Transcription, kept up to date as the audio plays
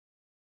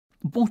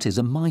What is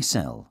a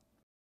micelle?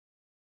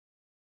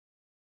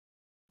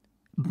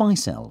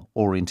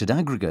 Micelle-oriented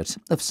aggregate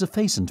of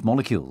surfactant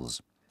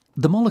molecules.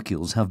 The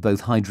molecules have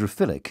both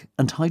hydrophilic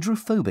and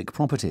hydrophobic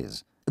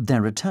properties.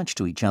 They're attached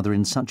to each other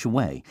in such a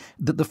way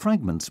that the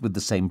fragments with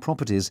the same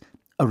properties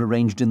are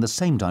arranged in the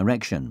same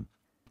direction.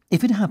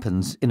 If it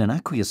happens in an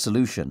aqueous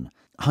solution,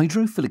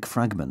 hydrophilic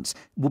fragments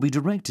will be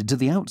directed to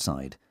the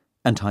outside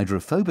and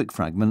hydrophobic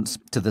fragments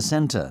to the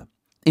center.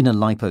 In a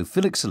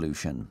lipophilic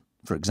solution,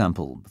 for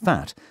example,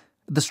 fat,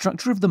 the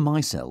structure of the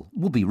micelle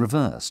will be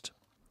reversed.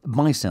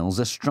 Micelles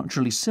are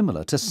structurally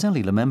similar to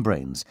cellular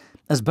membranes,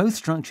 as both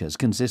structures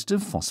consist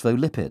of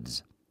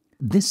phospholipids.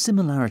 This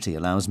similarity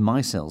allows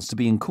micelles to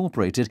be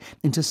incorporated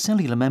into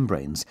cellular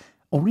membranes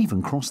or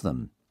even cross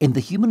them. In the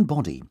human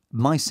body,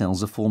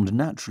 micelles are formed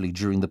naturally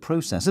during the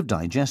process of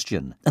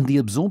digestion and the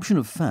absorption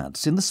of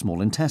fats in the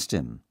small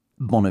intestine.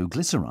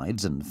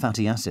 Monoglycerides and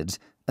fatty acids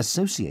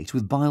associate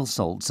with bile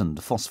salts and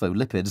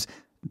phospholipids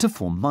to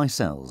form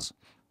micelles.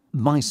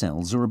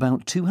 Micelles are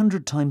about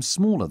 200 times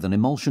smaller than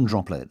emulsion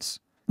droplets.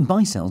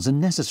 Micelles are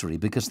necessary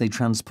because they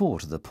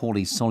transport the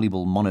poorly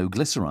soluble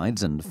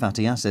monoglycerides and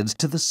fatty acids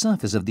to the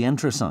surface of the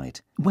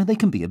enterocyte, where they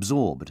can be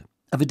absorbed.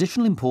 Of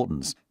additional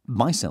importance,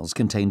 micelles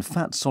contain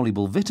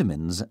fat-soluble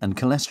vitamins and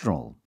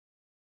cholesterol.